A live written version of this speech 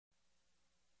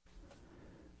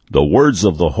The words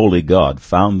of the Holy God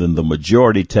found in the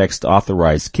majority text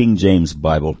authorized King James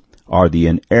Bible are the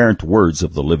inerrant words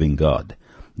of the living God.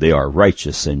 They are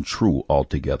righteous and true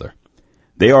altogether.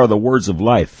 They are the words of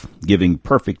life, giving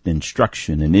perfect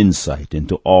instruction and insight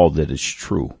into all that is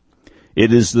true.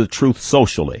 It is the truth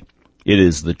socially. It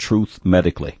is the truth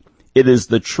medically. It is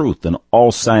the truth in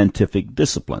all scientific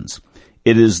disciplines.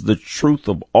 It is the truth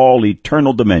of all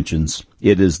eternal dimensions.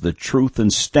 It is the truth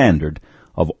and standard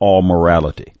of all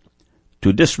morality.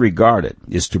 To disregard it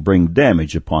is to bring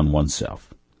damage upon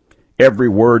oneself. Every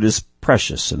word is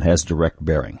precious and has direct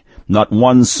bearing. Not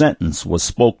one sentence was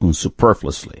spoken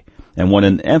superfluously. And when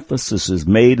an emphasis is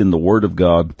made in the Word of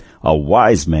God, a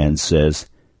wise man says,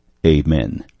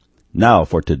 Amen. Now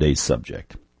for today's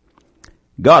subject.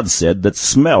 God said that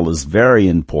smell is very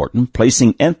important,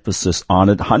 placing emphasis on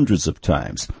it hundreds of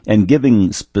times, and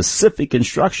giving specific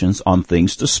instructions on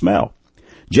things to smell.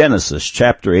 Genesis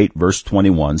chapter 8 verse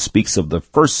 21 speaks of the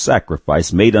first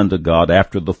sacrifice made unto God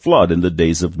after the flood in the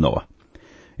days of Noah.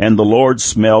 And the Lord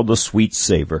smelled a sweet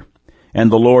savor. And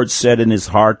the Lord said in his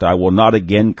heart, I will not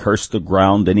again curse the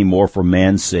ground any more for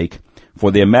man's sake,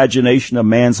 for the imagination of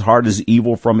man's heart is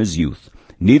evil from his youth.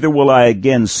 Neither will I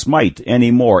again smite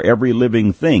any more every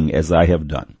living thing as I have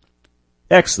done.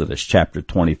 Exodus chapter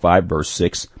 25 verse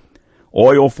 6,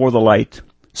 oil for the light,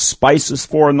 spices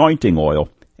for anointing oil,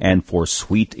 and for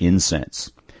sweet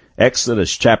incense.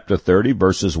 Exodus chapter 30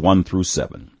 verses 1 through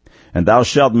 7. And thou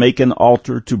shalt make an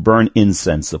altar to burn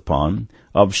incense upon.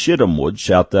 Of shittim wood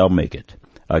shalt thou make it.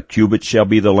 A cubit shall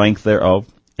be the length thereof,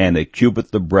 and a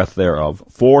cubit the breadth thereof.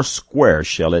 4 square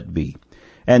shall it be.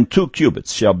 And 2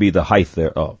 cubits shall be the height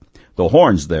thereof. The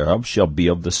horns thereof shall be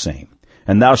of the same.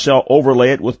 And thou shalt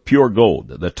overlay it with pure gold,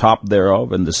 the top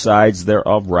thereof, and the sides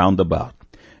thereof round about.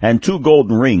 And 2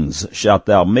 golden rings shalt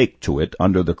thou make to it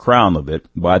under the crown of it,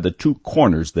 by the 2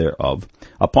 corners thereof.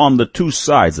 Upon the 2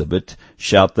 sides of it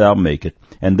shalt thou make it,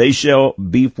 and they shall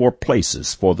be for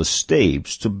places for the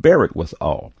staves to bear it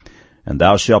withal. And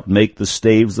thou shalt make the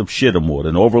staves of shittim wood,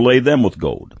 and overlay them with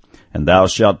gold. And thou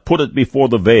shalt put it before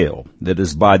the veil that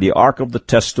is by the ark of the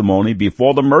testimony,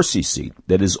 before the mercy seat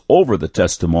that is over the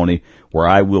testimony, where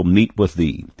I will meet with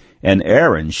thee. And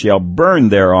Aaron shall burn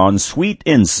thereon sweet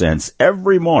incense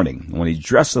every morning. When he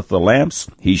dresseth the lamps,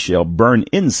 he shall burn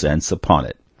incense upon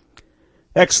it.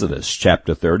 Exodus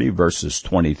chapter 30 verses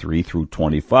 23 through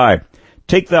 25.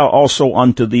 Take thou also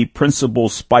unto thee principal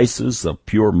spices of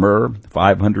pure myrrh,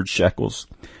 500 shekels,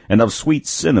 and of sweet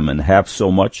cinnamon half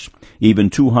so much, even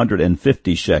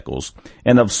 250 shekels,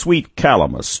 and of sweet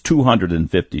calamus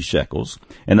 250 shekels,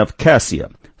 and of cassia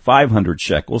 500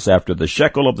 shekels after the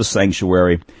shekel of the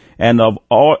sanctuary, and of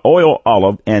oil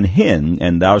olive and hin,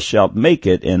 and thou shalt make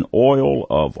it an oil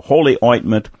of holy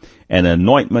ointment, an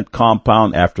anointment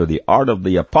compound after the art of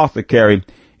the apothecary.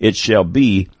 It shall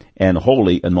be an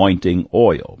holy anointing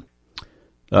oil.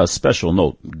 A special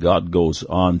note, God goes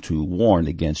on to warn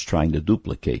against trying to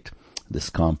duplicate this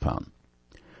compound.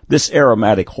 This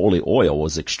aromatic holy oil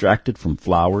was extracted from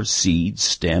flowers, seeds,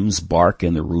 stems, bark,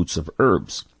 and the roots of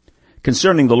herbs.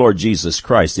 Concerning the Lord Jesus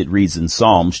Christ, it reads in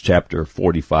Psalms chapter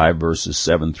 45 verses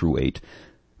 7 through 8,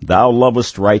 Thou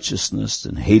lovest righteousness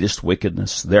and hatest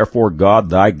wickedness. Therefore God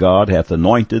thy God hath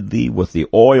anointed thee with the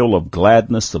oil of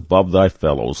gladness above thy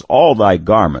fellows. All thy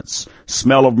garments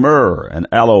smell of myrrh and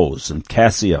aloes and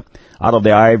cassia out of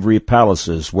the ivory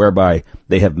palaces whereby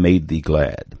they have made thee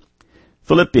glad.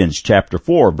 Philippians chapter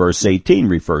 4 verse 18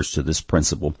 refers to this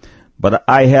principle. But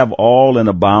I have all and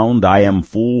abound, I am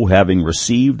full, having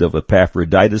received of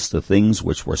Epaphroditus the things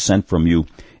which were sent from you,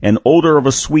 an odor of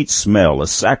a sweet smell, a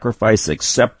sacrifice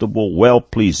acceptable,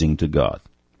 well-pleasing to God.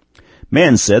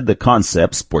 Man said the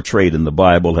concepts portrayed in the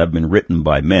Bible have been written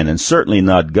by men, and certainly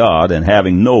not God, and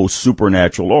having no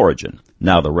supernatural origin.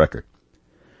 Now the record.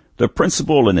 The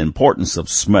principle and importance of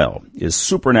smell is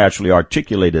supernaturally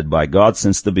articulated by God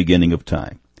since the beginning of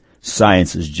time.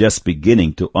 Science is just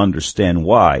beginning to understand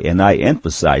why, and I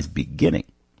emphasize beginning.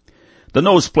 The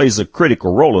nose plays a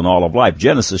critical role in all of life.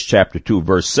 Genesis chapter 2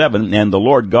 verse 7, And the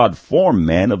Lord God formed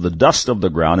man of the dust of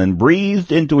the ground, and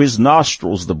breathed into his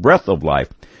nostrils the breath of life,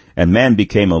 and man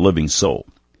became a living soul.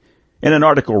 In an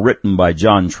article written by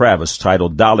John Travis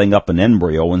titled Dialing Up an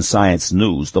Embryo in Science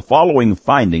News, the following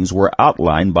findings were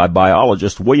outlined by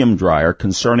biologist William Dreyer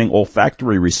concerning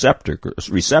olfactory receptors,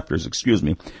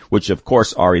 which of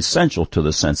course are essential to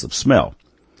the sense of smell.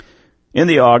 In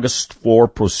the August 4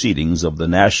 proceedings of the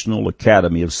National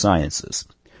Academy of Sciences,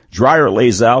 Dreyer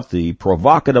lays out the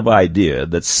provocative idea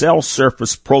that cell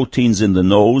surface proteins in the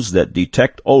nose that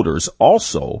detect odors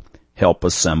also help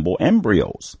assemble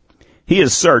embryos. He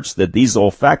has searched that these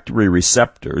olfactory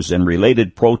receptors and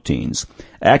related proteins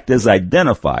act as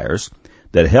identifiers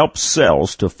that help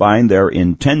cells to find their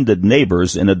intended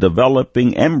neighbors in a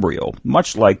developing embryo,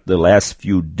 much like the last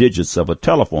few digits of a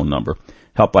telephone number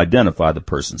help identify the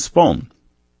person's phone.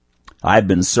 I've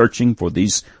been searching for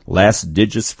these last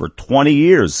digits for 20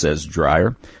 years, says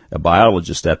Dreyer, a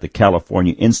biologist at the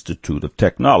California Institute of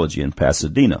Technology in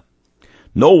Pasadena.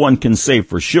 No one can say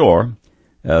for sure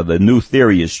the new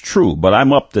theory is true, but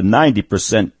I'm up to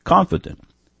 90% confident.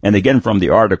 And again from the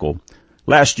article,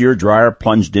 last year Dreyer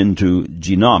plunged into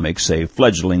genomics, a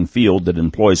fledgling field that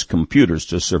employs computers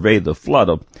to survey the flood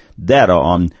of data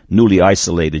on newly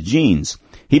isolated genes.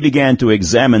 He began to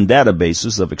examine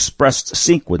databases of expressed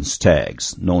sequence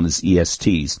tags, known as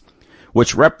ESTs,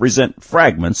 which represent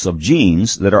fragments of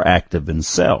genes that are active in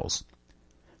cells.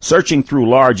 Searching through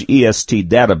large EST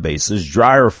databases,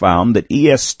 Dreyer found that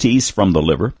ESTs from the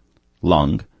liver,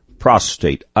 lung,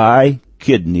 prostate, eye,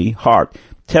 kidney, heart,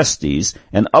 testes,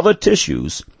 and other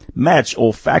tissues match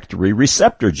olfactory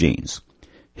receptor genes.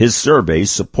 His survey,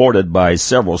 supported by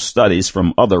several studies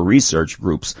from other research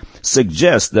groups,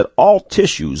 suggests that all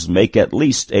tissues make at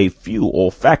least a few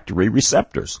olfactory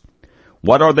receptors.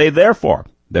 What are they there for?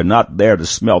 They're not there to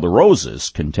smell the roses,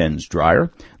 contends Dreyer.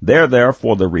 They're there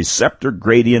for the receptor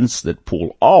gradients that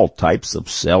pull all types of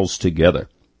cells together.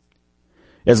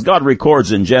 As God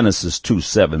records in Genesis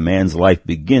 2:7, man's life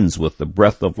begins with the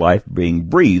breath of life being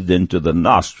breathed into the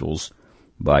nostrils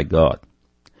by God.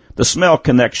 The smell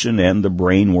connection and the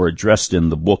brain were addressed in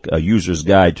the book A User's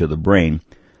Guide to the Brain,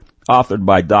 authored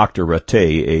by Dr.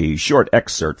 Rattay. A short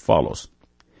excerpt follows.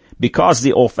 Because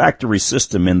the olfactory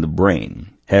system in the brain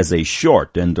has a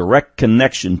short and direct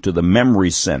connection to the memory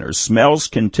centers, smells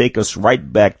can take us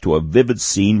right back to a vivid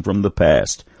scene from the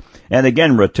past. And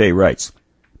again, Rattay writes,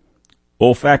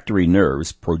 olfactory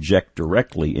nerves project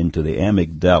directly into the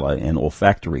amygdala and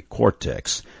olfactory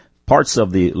cortex, parts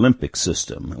of the limbic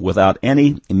system, without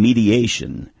any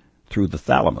mediation through the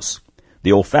thalamus.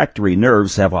 The olfactory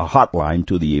nerves have a hotline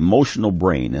to the emotional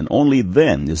brain, and only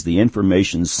then is the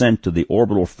information sent to the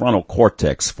orbital frontal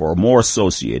cortex for more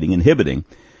associating, inhibiting,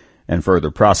 and further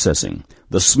processing.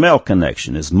 The smell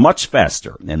connection is much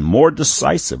faster and more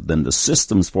decisive than the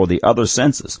systems for the other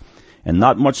senses, and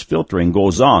not much filtering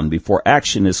goes on before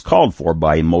action is called for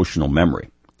by emotional memory.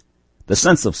 The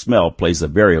sense of smell plays a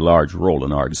very large role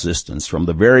in our existence, from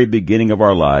the very beginning of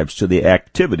our lives to the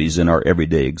activities in our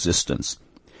everyday existence.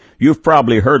 You've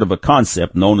probably heard of a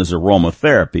concept known as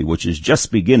aromatherapy, which is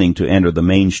just beginning to enter the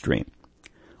mainstream.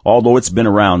 Although it's been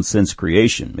around since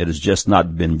creation, it has just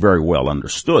not been very well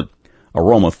understood.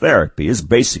 Aromatherapy is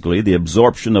basically the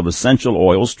absorption of essential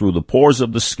oils through the pores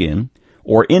of the skin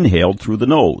or inhaled through the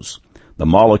nose. The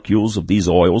molecules of these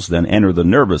oils then enter the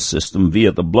nervous system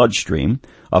via the bloodstream,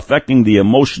 affecting the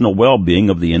emotional well-being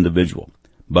of the individual.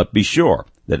 But be sure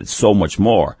that it's so much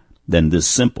more than this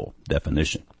simple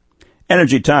definition.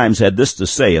 Energy Times had this to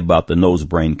say about the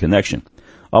nose-brain connection.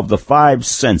 Of the 5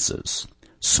 senses,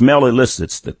 smell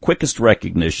elicits the quickest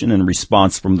recognition and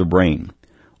response from the brain.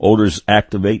 Odors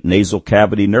activate nasal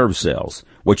cavity nerve cells,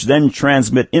 which then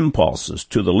transmit impulses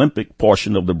to the limbic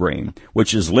portion of the brain,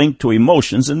 which is linked to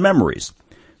emotions and memories.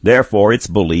 Therefore, it's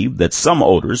believed that some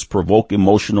odors provoke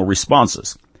emotional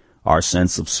responses. Our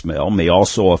sense of smell may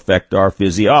also affect our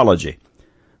physiology.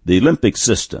 The limbic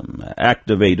system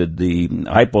activated the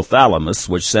hypothalamus,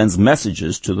 which sends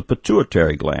messages to the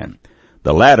pituitary gland.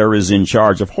 The latter is in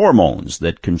charge of hormones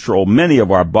that control many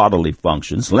of our bodily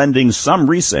functions, lending some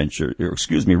researchers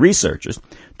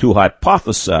to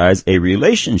hypothesize a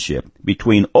relationship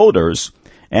between odors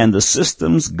and the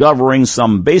systems governing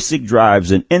some basic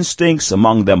drives and instincts,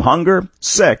 among them hunger,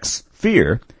 sex,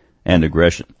 fear, and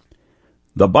aggression.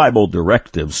 The Bible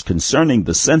directives concerning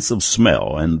the sense of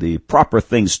smell and the proper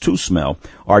things to smell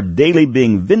are daily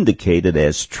being vindicated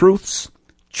as truths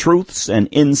and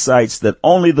insights that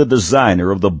only the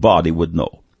designer of the body would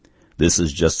know. This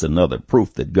is just another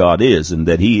proof that God is, and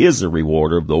that He is a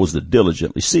rewarder of those that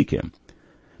diligently seek Him.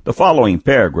 The following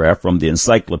paragraph from the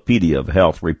Encyclopedia of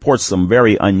Health reports some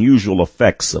very unusual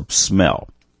effects of smell.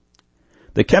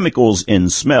 The chemicals in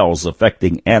smells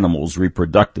affecting animals'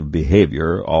 reproductive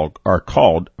behavior are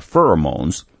called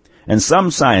pheromones, and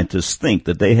some scientists think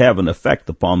that they have an effect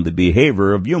upon the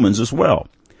behavior of humans as well.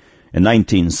 In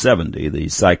 1970, the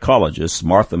psychologist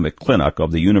Martha McClintock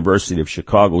of the University of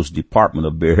Chicago's Department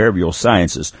of Behavioral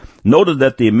Sciences noted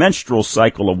that the menstrual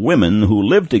cycle of women who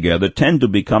live together tend to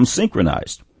become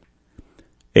synchronized.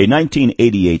 A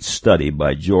 1988 study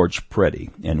by George Preddy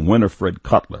and Winifred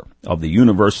Cutler of the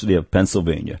University of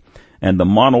Pennsylvania and the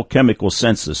Monochemical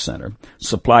Census Center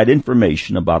supplied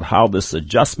information about how this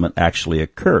adjustment actually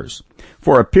occurs.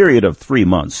 For a period of 3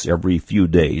 months, every few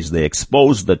days, they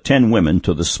exposed the 10 women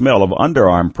to the smell of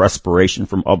underarm perspiration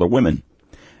from other women.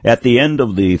 At the end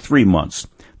of the 3 months,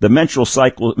 the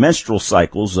menstrual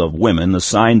cycles of women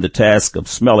assigned the task of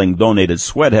smelling donated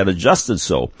sweat had adjusted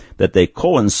so that they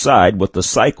coincide with the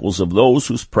cycles of those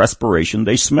whose perspiration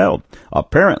they smelled.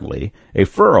 Apparently, a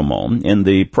pheromone in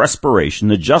the perspiration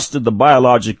adjusted the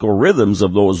biological rhythms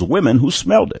of those women who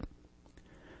smelled it.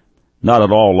 Not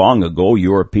at all long ago,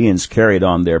 Europeans carried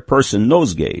on their person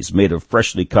nosegays made of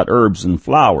freshly cut herbs and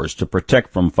flowers to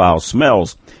protect from foul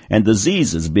smells and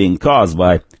diseases being caused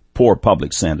by poor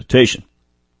public sanitation.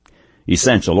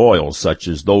 Essential oils, such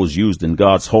as those used in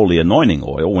God's holy anointing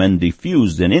oil, when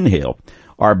diffused and inhaled,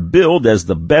 are billed as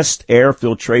the best air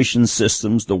filtration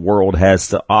systems the world has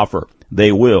to offer.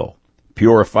 They will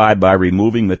purify by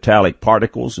removing metallic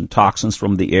particles and toxins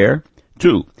from the air.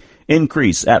 2.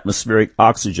 Increase atmospheric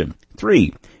oxygen.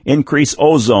 3. Increase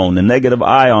ozone and negative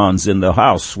ions in the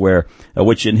house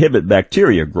which inhibit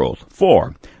bacteria growth.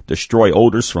 4. Destroy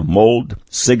odors from mold,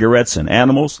 cigarettes, and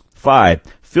animals. 5.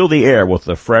 Fill the air with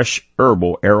a fresh,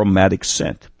 herbal, aromatic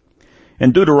scent.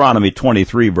 In Deuteronomy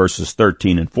 23, verses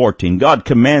 13 and 14, God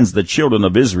commands the children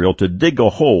of Israel to dig a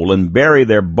hole and bury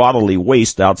their bodily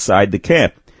waste outside the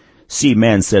camp. See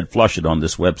Man Said Flush It on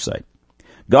this website.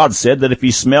 God said that if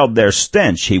he smelled their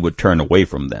stench, he would turn away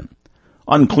from them.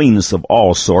 Uncleanness of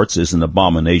all sorts is an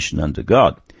abomination unto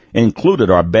God. Included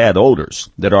are bad odors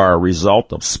that are a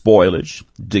result of spoilage,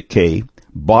 decay,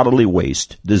 bodily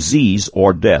waste, disease,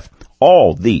 or death.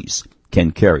 All these can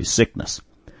carry sickness.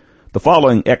 The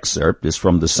following excerpt is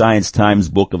from the Science Times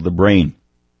Book of the Brain.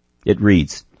 It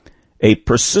reads, "A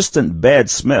persistent bad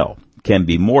smell can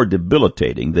be more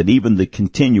debilitating than even the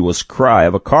continuous cry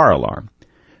of a car alarm."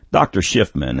 Dr.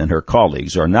 Schiffman and her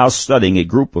colleagues are now studying a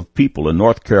group of people in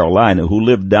North Carolina who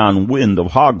live downwind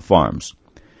of hog farms.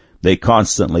 They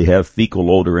constantly have fecal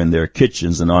odor in their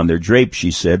kitchens and on their drapes, she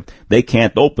said. They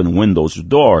can't open windows or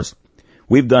doors.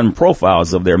 We've done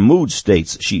profiles of their mood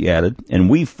states, she added, and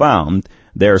we found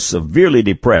they're severely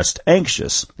depressed,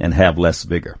 anxious, and have less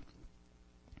vigor.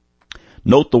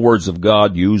 Note the words of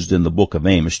God used in the book of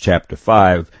Amos, chapter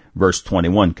 5, verse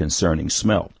 21 concerning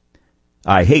smell.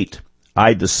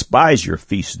 I despise your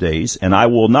feast days, and I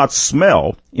will not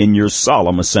smell in your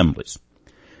solemn assemblies.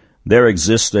 There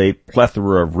exists a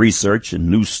plethora of research and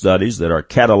new studies that are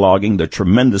cataloging the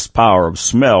tremendous power of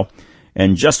smell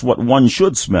and just what one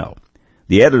should smell.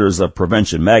 The editors of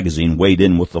Prevention Magazine weighed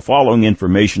in with the following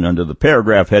information under the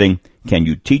paragraph heading, "Can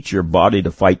you teach your body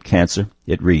to fight cancer?"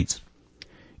 It reads,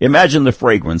 "Imagine the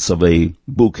fragrance of a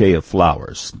bouquet of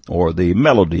flowers or the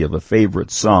melody of a favorite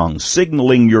song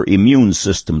signaling your immune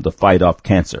system to fight off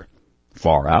cancer.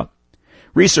 Far out?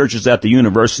 Researchers at the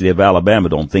University of Alabama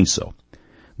don't think so.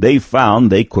 They found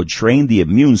they could train the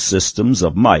immune systems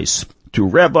of mice to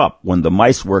rev up when the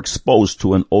mice were exposed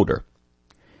to an odor.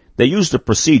 They used a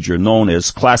procedure known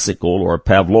as classical or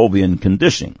Pavlovian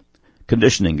conditioning.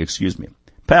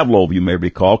 Pavlov, you may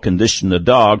recall, conditioned a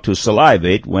dog to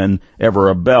salivate whenever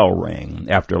a bell rang,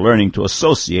 after learning to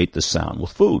associate the sound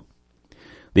with food.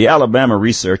 The Alabama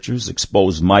researchers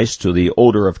exposed mice to the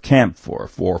odor of camphor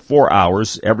for 4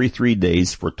 hours every 3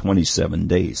 days for 27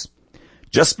 days.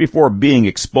 Just before being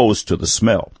exposed to the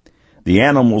smell, the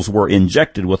animals were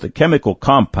injected with a chemical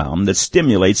compound that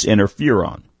stimulates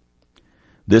interferon.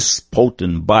 This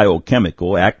potent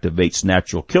biochemical activates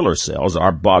natural killer cells,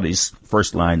 our body's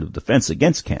first line of defense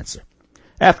against cancer.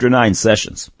 After 9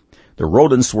 sessions, the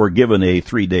rodents were given a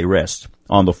 3-day rest.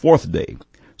 On the 4th day,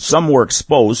 some were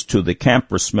exposed to the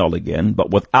camphor smell again,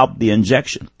 but without the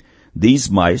injection.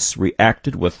 These mice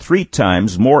reacted with 3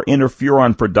 times more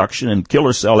interferon production and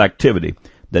killer cell activity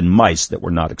than mice that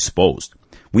were not exposed.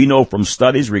 We know from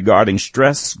studies regarding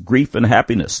stress, grief, and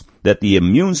happiness that the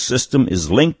immune system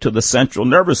is linked to the central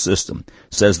nervous system,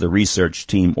 says the research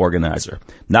team organizer.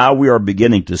 Now we are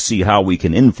beginning to see how we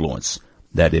can influence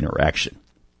that interaction.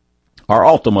 Our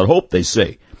ultimate hope, they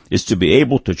say, is to be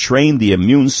able to train the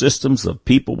immune systems of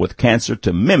people with cancer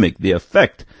to mimic the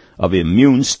effect of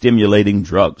immune-stimulating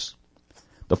drugs.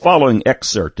 The following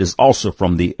excerpt is also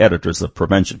from the editors of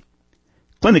Prevention.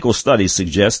 Clinical studies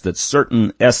suggest that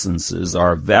certain essences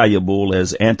are valuable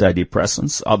as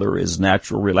antidepressants, others as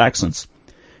natural relaxants.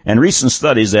 And recent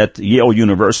studies at Yale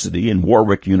University and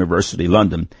Warwick University,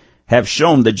 London, have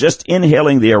shown that just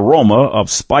inhaling the aroma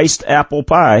of spiced apple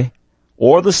pie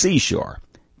or the seashore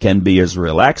can be as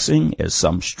relaxing as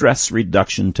some stress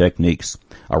reduction techniques.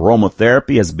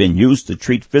 Aromatherapy has been used to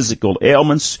treat physical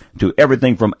ailments to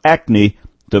everything from acne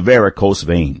to varicose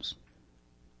veins.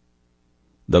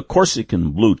 The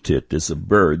Corsican blue tit is a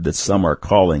bird that some are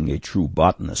calling a true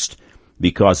botanist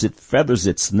because it feathers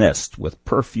its nest with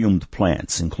perfumed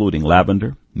plants including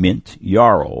lavender, mint,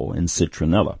 yarrow, and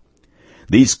citronella.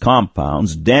 These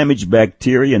compounds damage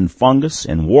bacteria and fungus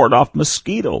and ward off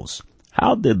mosquitoes.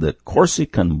 How did the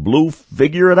Corsican blue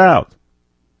figure it out?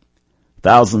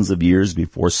 Thousands of years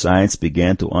before science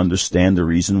began to understand the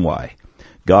reason why,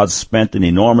 God spent an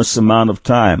enormous amount of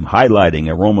time highlighting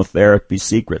aromatherapy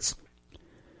secrets.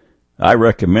 I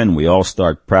recommend we all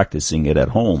start practicing it at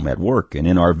home, at work, and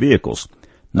in our vehicles,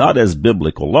 not as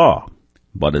biblical law,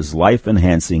 but as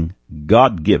life-enhancing,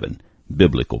 God-given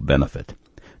biblical benefit.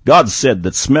 God said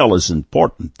that smell is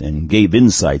important and gave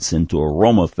insights into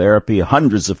aromatherapy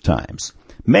hundreds of times.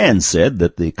 Man said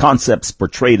that the concepts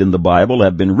portrayed in the Bible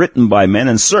have been written by men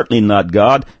and certainly not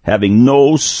God, having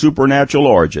no supernatural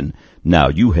origin. Now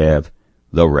you have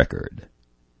the record.